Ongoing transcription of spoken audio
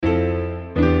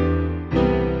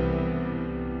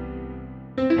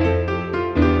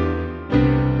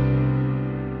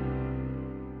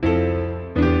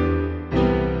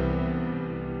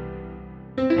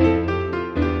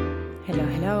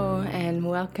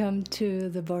welcome to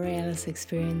the Borealis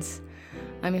Experience.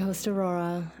 I'm your host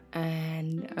Aurora,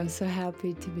 and I'm so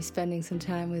happy to be spending some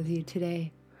time with you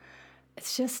today.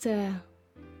 It's just a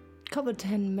couple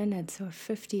 10 minutes or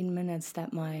 15 minutes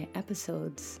that my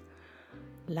episodes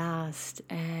last,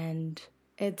 and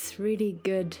it's really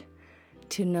good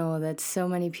to know that so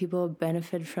many people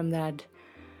benefit from that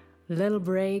little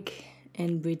break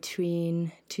in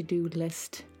between to-do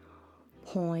list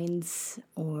points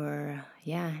or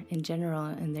in general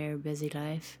in their busy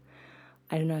life.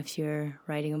 I don't know if you're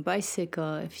riding a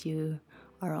bicycle, if you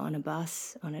are on a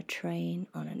bus, on a train,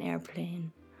 on an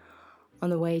airplane, on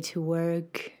the way to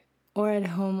work, or at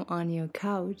home on your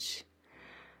couch.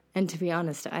 And to be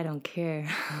honest, I don't care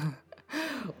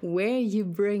where you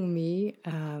bring me.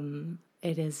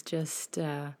 It is just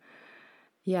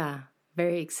very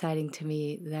exciting to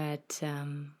me that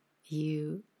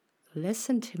you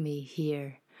listen to me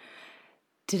here.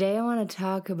 Today I want to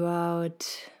talk about,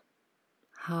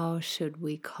 how should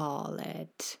we call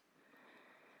it?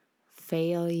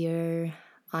 Failure,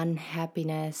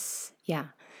 unhappiness.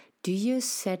 Do you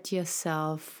set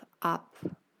yourself up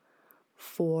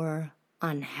for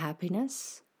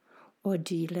unhappiness, or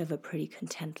do you live a pretty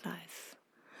content life?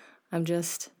 I'm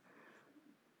just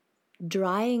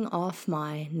drying off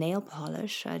my nail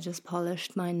polish. I just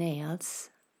polished my nails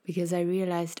because I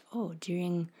realized,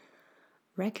 during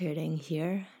recording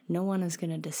here, no one is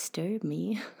going to disturb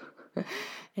me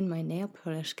and my nail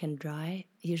polish can dry.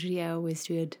 Usually I always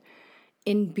do it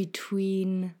in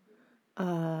between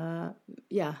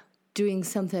doing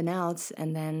something else,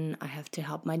 and then I have to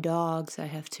help my dogs, I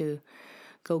have to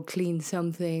go clean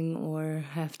something or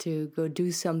have to go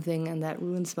do something, and that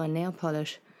ruins my nail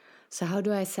polish. So how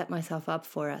do I set myself up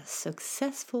for a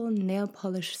successful nail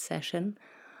polish session?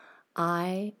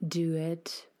 I do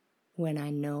it when I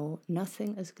know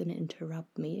nothing is going to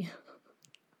interrupt me.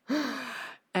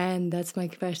 And that's my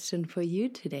question for you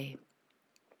today.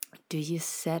 Do you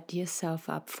set yourself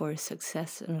up for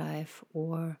success in life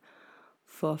or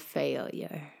for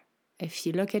failure? If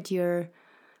you look at your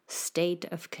state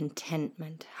of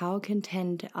contentment, how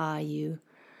content are you?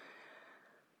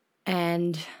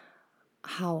 And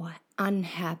how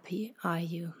unhappy are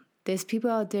you? There's people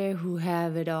out there who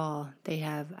have it all. They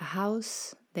have a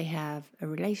house, they have a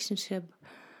relationship,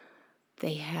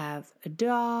 they have a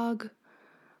dog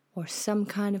or some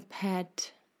kind of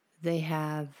pet, they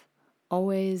have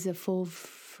always a full,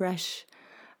 fresh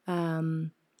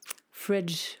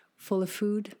fridge full of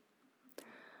food.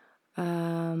 They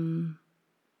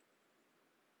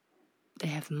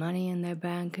have money in their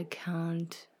bank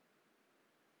account.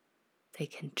 They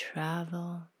can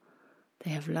travel. They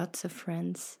have lots of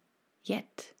friends.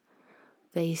 Yet,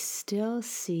 they still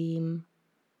seem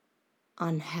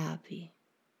unhappy.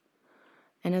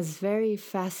 And it's very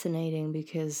fascinating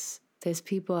because there's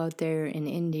people out there in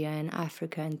India and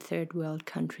Africa and third world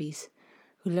countries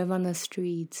who live on the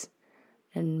streets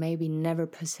and maybe never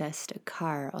possessed a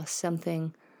car or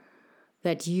something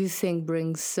that you think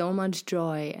brings so much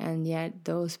joy, and yet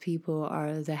those people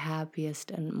are the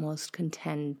happiest and most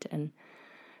content and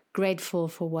grateful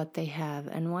for what they have.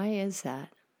 And why is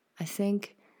that? I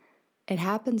think it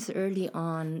happens early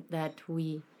on that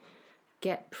we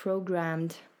get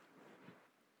programmed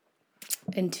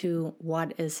into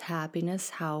what is happiness,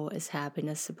 how is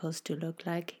happiness supposed to look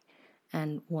like,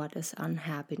 and what is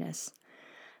unhappiness.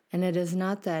 And it is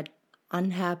not that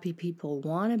unhappy people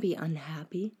want to be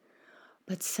unhappy,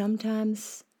 but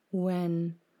sometimes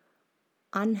when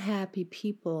unhappy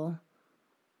people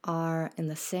are in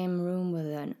the same room with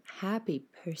a happy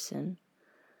person,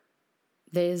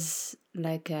 there's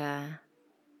like a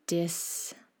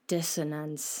dissonance.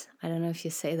 I don't know if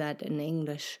you say that in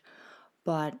English,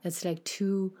 but it's like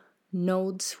two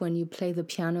notes when you play the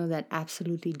piano that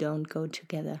absolutely don't go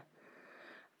together.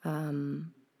 The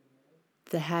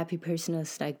happy person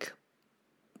is like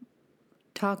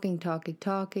talking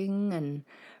and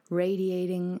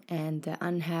radiating, and the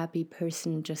unhappy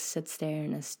person just sits there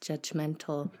and is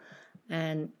judgmental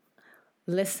and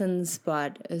listens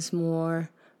but is more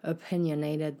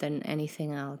opinionated than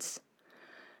anything else.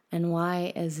 And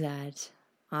why is that?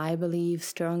 I believe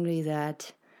strongly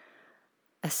that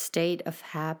a state of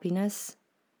happiness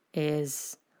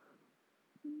is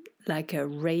like a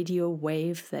radio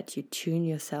wave that you tune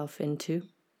yourself into,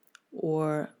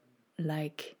 or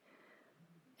like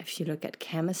if you look at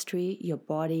chemistry, your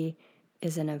body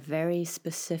is in a very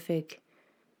specific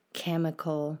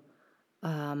chemical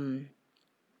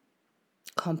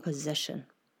composition.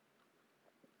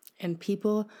 And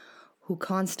people who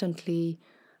constantly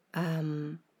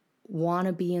want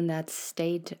to be in that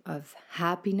state of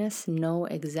happiness, know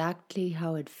exactly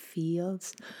how it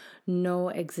feels, know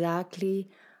exactly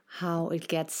how it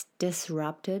gets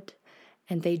disrupted,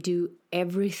 and they do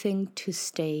everything to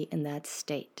stay in that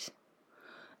state.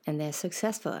 And they're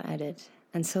successful at it.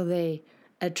 And so they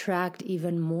attract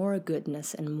even more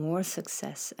goodness and more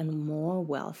success and more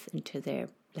wealth into their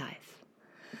life.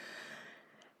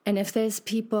 And if there's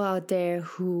people out there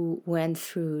who went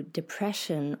through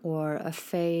depression or a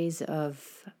phase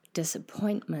of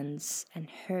disappointments and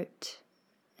hurt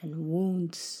and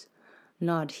wounds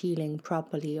not healing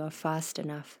properly or fast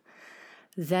enough,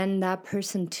 then that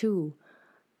person too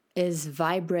is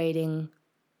vibrating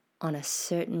on a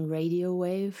certain radio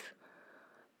wave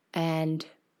and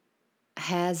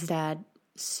has that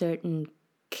certain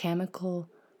chemical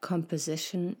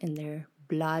composition in their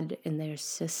blood, in their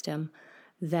system,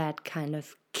 that kind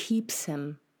of keeps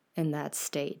him in that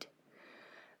state.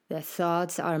 Their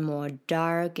thoughts are more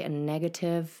dark and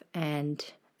negative, and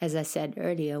as I said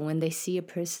earlier, when they see a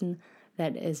person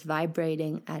that is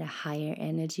vibrating at a higher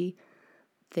energy,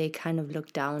 they kind of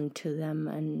look down to them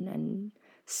and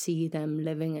see them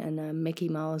living in a Mickey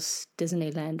Mouse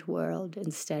Disneyland world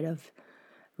instead of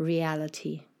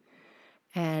reality.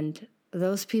 And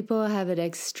those people have it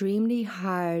extremely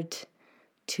hard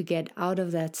to get out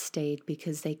of that state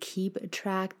because they keep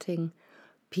attracting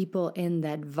people in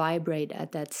that vibrate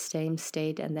at that same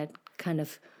state and that kind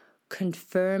of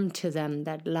confirm to them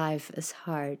that life is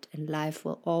hard and life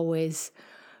will always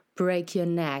break your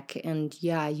neck, and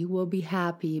yeah, you will be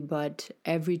happy, but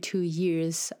every 2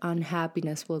 years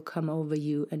unhappiness will come over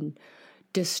you and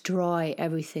destroy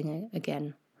everything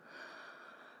again.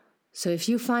 So if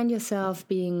you find yourself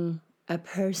being a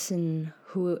person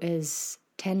who is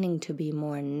tending to be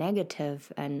more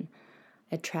negative and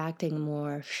attracting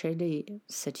more shitty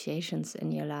situations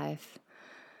in your life,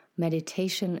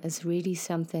 meditation is really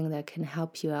something that can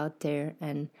help you out there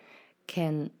and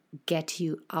can get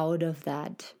you out of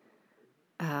that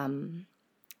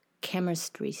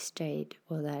chemistry state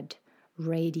or that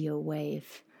radio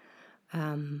wave.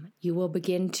 You will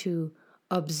begin to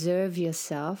observe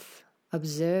yourself,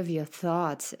 observe your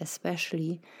thoughts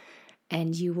especially,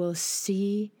 and you will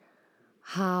see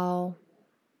how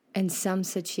in some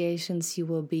situations you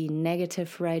will be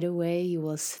negative right away. You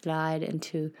will slide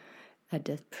into a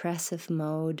depressive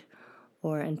mode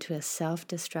or into a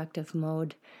self-destructive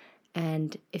mode.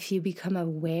 And if you become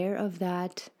aware of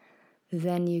that,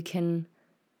 then you can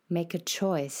make a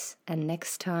choice and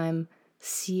next time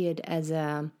see it as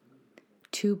a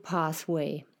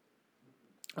two-pathway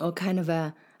or kind of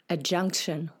a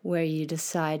junction where you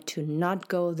decide to not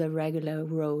go the regular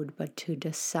road, but to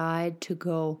decide to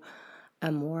go a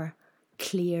more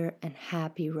clear and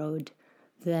happy road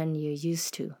than you're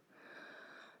used to.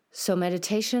 So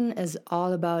meditation is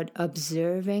all about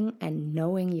observing and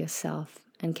knowing yourself.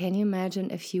 And can you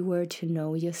imagine if you were to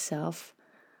know yourself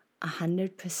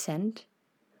 100%?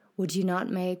 Would you not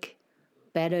make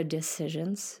better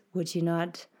decisions? Would you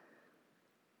not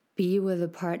be with a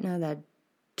partner that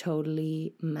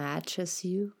totally matches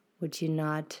you? Would you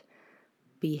not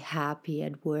be happy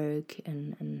at work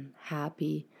and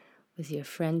happy with your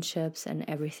friendships and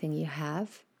everything you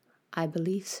have? I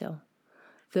believe so.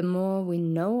 The more we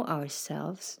know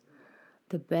ourselves,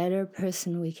 the better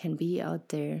person we can be out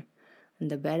there and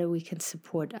the better we can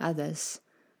support others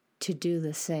to do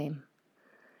the same.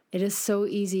 It is so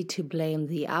easy to blame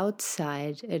the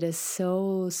outside. It is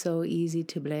so easy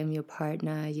to blame your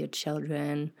partner, your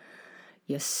children,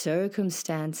 your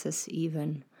circumstances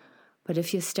even. But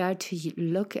if you start to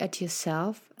look at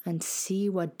yourself and see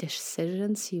what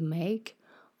decisions you make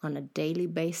on a daily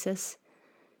basis,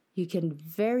 you can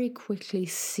very quickly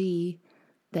see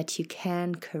that you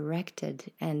can correct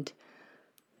it and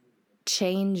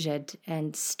change it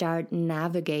and start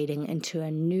navigating into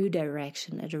a new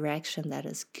direction, a direction that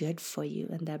is good for you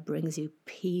and that brings you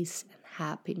peace and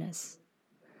happiness.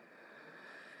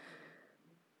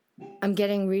 I'm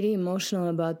getting really emotional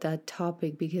about that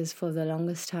topic because for the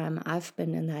longest time I've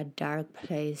been in that dark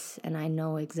place and I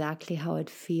know exactly how it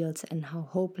feels and how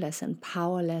hopeless and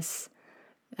powerless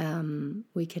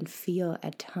we can feel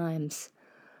at times.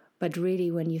 But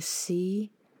really when you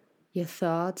see your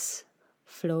thoughts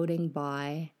floating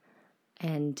by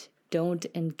and don't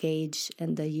engage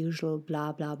in the usual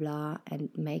blah, blah, blah, and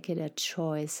make it a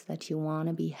choice that you want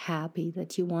to be happy,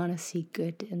 that you want to see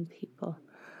good in people,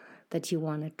 that you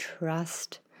want to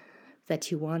trust,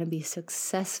 that you want to be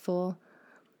successful,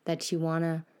 that you want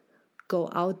to go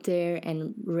out there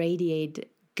and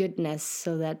radiate goodness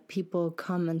so that people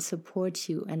come and support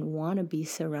you and want to be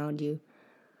around you,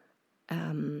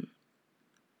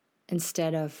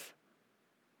 instead of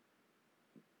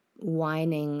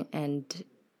whining and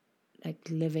like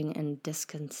living in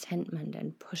discontentment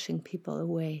and pushing people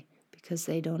away because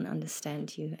they don't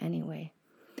understand you anyway.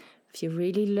 If you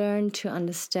really learn to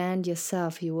understand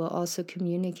yourself, you will also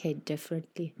communicate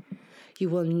differently. You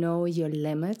will know your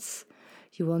limits,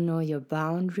 you will know your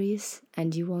boundaries,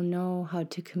 and you will know how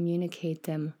to communicate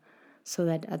them so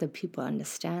that other people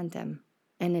understand them.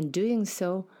 And in doing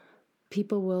so,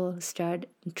 people will start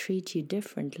and treat you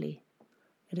differently.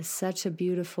 It is such a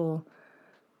beautiful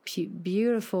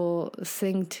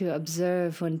thing to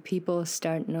observe when people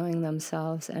start knowing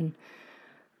themselves and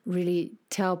really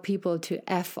tell people to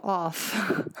F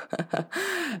off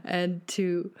and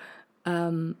to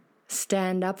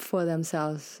stand up for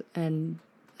themselves. And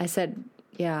I said,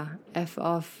 F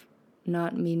off,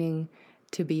 not meaning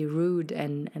to be rude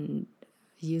and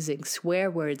using swear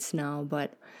words now,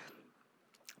 but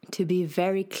to be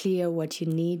very clear what you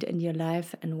need in your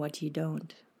life and what you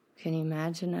don't. Can you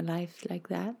imagine a life like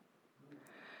that?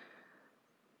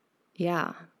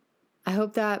 Yeah. I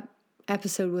hope that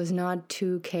episode was not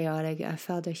too chaotic. I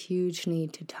felt a huge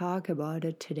need to talk about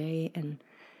it today, and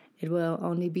it will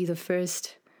only be the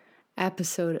first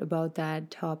episode about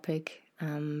that topic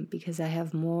because I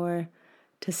have more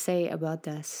to say about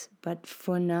this. But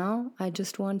for now, I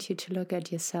just want you to look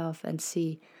at yourself and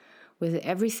see, with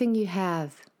everything you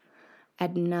have,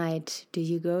 at night, do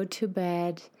you go to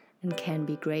bed and can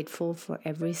be grateful for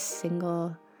every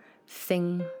single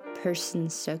thing, person,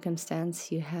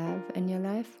 circumstance you have in your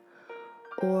life?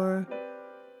 Or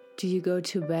do you go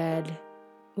to bed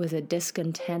with a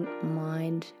discontent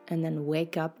mind and then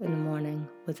wake up in the morning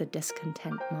with a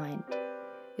discontent mind?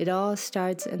 It all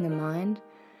starts in the mind,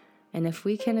 and if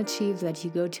we can achieve that you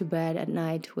go to bed at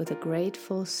night with a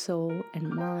grateful soul and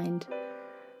mind,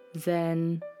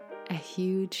 then a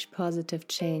huge positive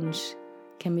change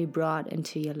can be brought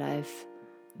into your life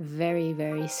very,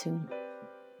 very soon.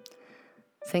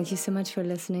 Thank you so much for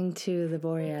listening to the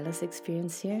Borealis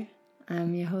Experience here.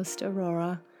 I'm your host,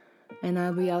 Aurora, and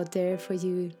I'll be out there for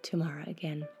you tomorrow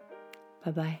again.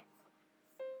 Bye-bye.